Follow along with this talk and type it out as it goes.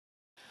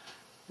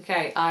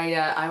Okay,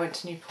 I went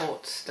to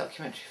Newport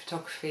documentary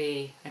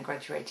photography and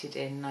graduated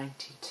in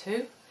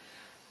 '92.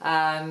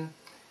 I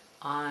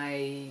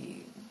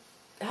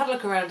had a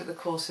look around at the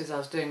courses. I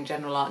was doing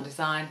general art and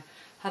design,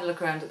 had a look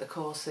around at the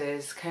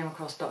courses, came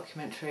across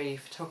documentary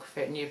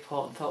photography at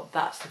Newport and thought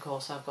that's the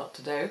course I've got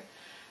to do.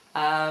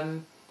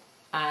 And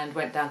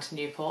went down to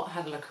Newport,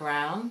 had a look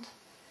around.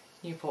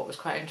 Newport was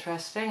quite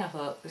interesting. I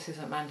thought, this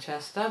isn't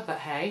Manchester, but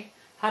hey.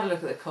 Had a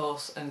look at the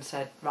course and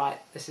said, right,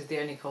 this is the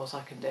only course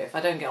I can do. If I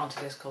don't get onto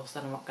this course,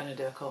 then I'm not going to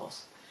do a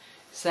course.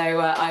 So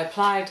I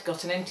applied,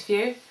 got an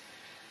interview,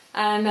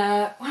 and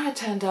when I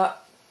turned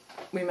up,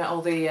 we met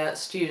all the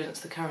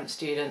students, the current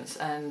students,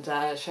 and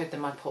showed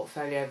them my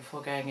portfolio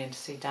before going in to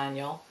see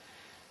Daniel.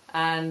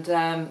 And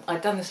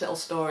I'd done this little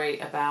story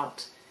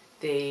about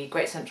the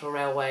Great Central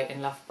Railway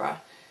in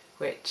Loughborough,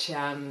 which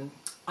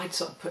I'd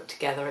sort of put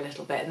together a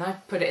little bit, and I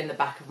put it in the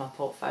back of my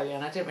portfolio,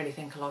 and I didn't really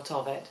think a lot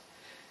of it.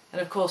 And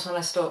of course, when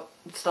I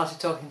started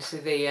talking to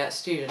the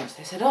students,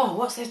 they said, "Oh,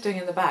 what's this doing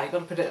in the back? You've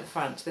got to put it at the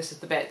front. This is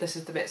the bit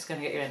that's going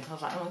to get you in." I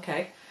was like, "Oh,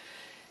 okay."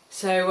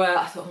 So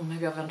I thought, oh,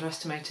 maybe I've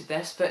underestimated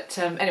this, but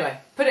anyway,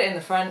 put it in the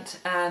front,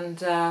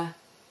 and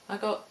I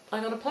got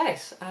a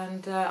place,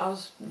 and I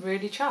was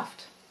really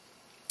chuffed.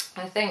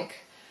 I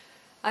think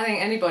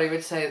anybody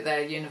would say that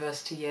their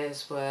university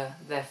years were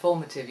their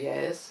formative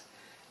years,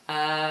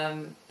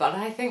 but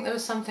I think there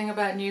was something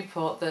about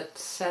Newport that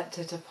set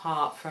it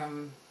apart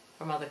from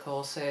other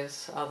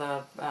courses,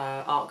 other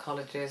art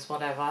colleges,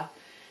 whatever.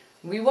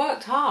 We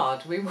worked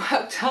hard, we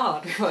worked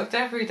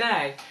every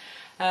day.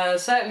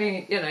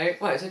 Certainly, you know,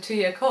 well, it was a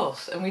 2-year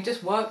course, and we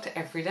just worked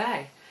every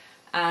day.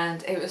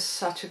 And it was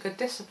such a good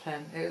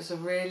discipline. It was a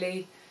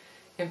really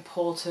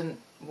important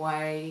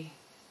way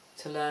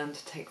to learn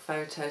to take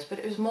photos, but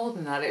it was more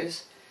than that. It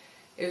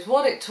was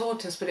what it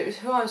taught us, but it was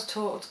who I was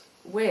taught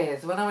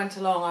with. When I went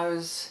along, I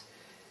was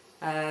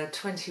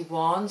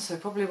 21, so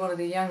probably one of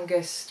the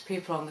youngest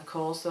people on the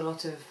course. There were a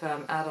lot of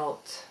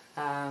adult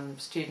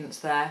students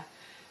there,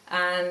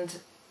 and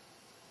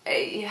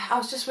I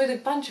was just with a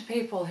bunch of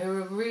people who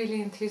were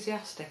really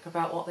enthusiastic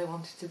about what they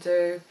wanted to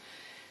do.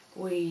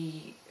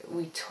 We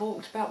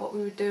talked about what we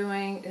were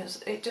doing.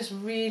 It just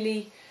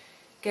really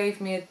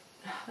gave me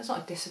it's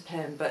not a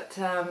discipline, but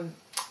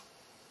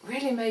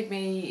really made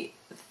me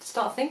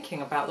start thinking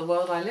about the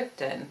world I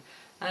lived in.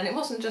 And it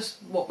wasn't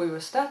just what we were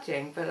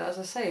studying, but as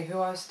I say, who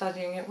I was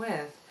studying it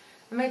with.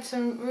 I made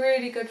some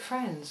really good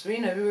friends.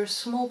 You know, we were a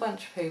small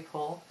bunch of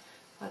people.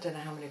 I don't know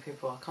how many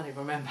people, I can't even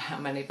remember how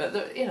many,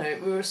 but you know,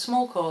 we were a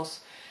small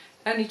course,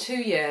 only 2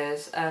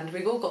 years, and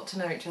we all got to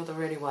know each other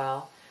really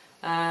well.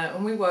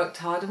 And we worked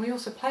hard, and we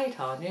also played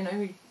hard. You know,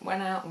 we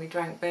went out and we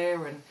drank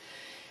beer and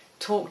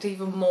talked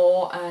even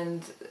more,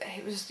 and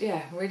it was,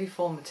 yeah, really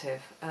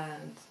formative.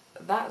 And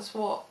that's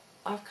what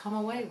I've come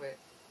away with.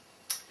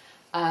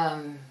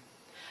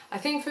 I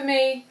think for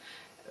me,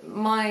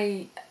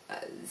 my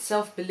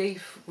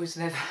self-belief was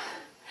never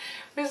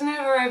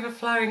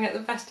overflowing at the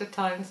best of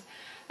times,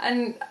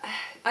 and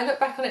I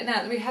look back on it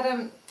now. We had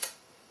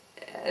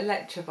a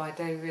lecture by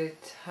David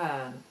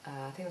Hearn.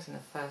 I think it was in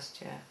the first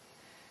year.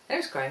 It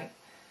was great,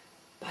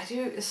 but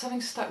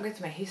something stuck with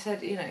me. He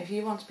said, you know, if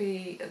you want to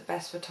be the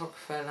best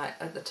photographer, like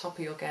at the top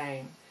of your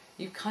game,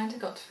 you've kind of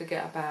got to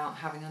forget about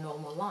having a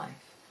normal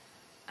life.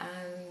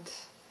 And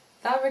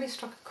that really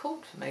struck a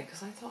chord for me,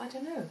 because I thought, I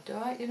don't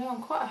know, you know,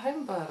 I'm quite a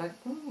home bird.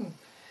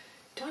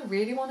 Do I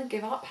really want to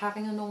give up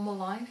having a normal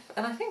life?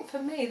 And I think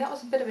for me that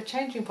was a bit of a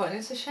changing point, and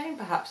it's a shame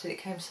perhaps that it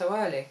came so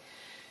early,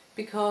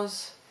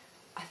 because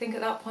I think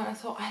at that point I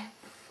thought,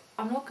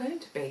 I'm not going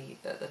to be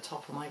at the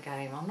top of my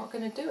game, I'm not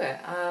going to do it.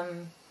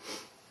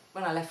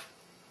 When I left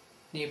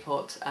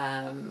Newport,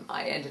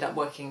 I ended up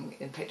working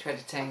in picture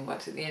editing,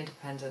 worked at the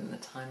Independent and the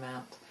Time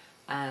Out.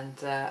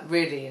 And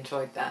really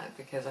enjoyed that,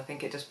 because I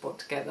think it just brought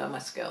together my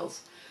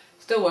skills.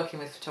 Still working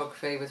with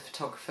photography, with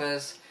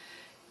photographers,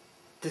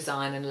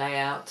 design and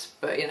layout,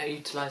 but you know,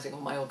 utilising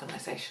all my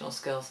organisational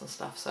skills and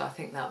stuff. So I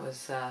think that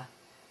was,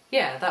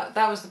 yeah,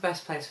 that was the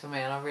best place for me,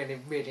 and I really,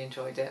 really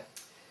enjoyed it.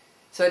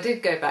 So I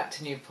did go back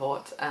to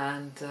Newport,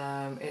 and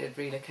it had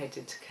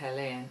relocated to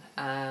Caerleon,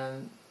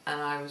 and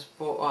I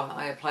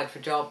applied for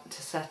a job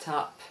to set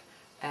up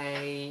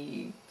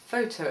a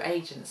photo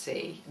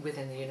agency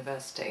within the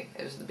university.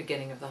 It was the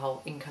beginning of the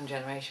whole income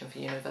generation for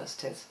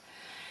universities,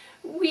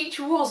 which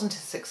wasn't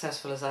as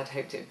successful as I'd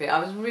hoped it would be. I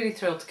was really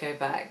thrilled to go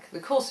back. The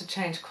course had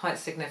changed quite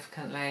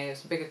significantly. It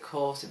was a bigger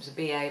course, it was a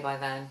BA by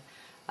then.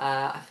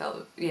 I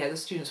felt, yeah, the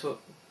students were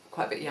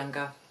quite a bit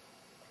younger.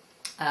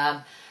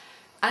 And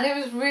it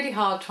was really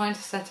hard trying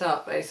to set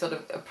up a sort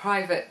of a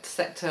private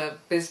sector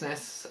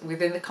business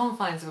within the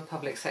confines of a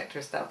public sector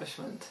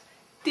establishment.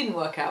 Didn't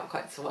work out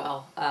quite so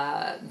well,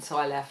 and so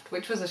I left,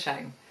 which was a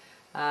shame.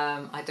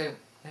 I don't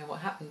know what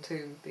happened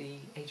to the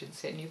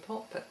agency at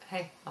Newport, but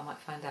hey, I might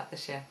find out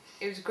this year.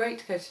 It was great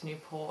to go to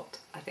Newport.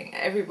 I think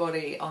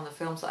everybody on the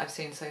films that I've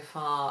seen so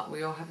far,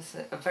 we all have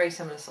a very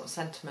similar sort of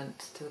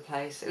sentiment to the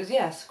place. It was,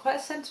 yes, quite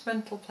a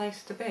sentimental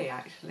place to be,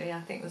 actually. I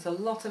think there's a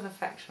lot of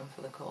affection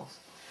for the course,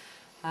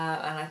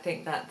 and I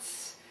think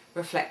that's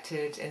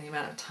reflected in the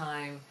amount of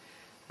time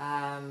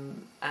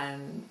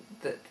and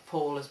that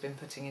Paul has been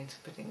putting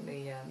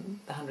the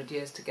 100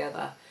 years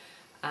together.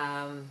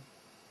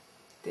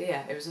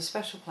 Yeah, it was a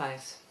special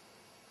place,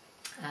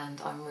 and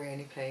I'm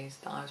really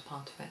pleased that I was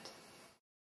part of it.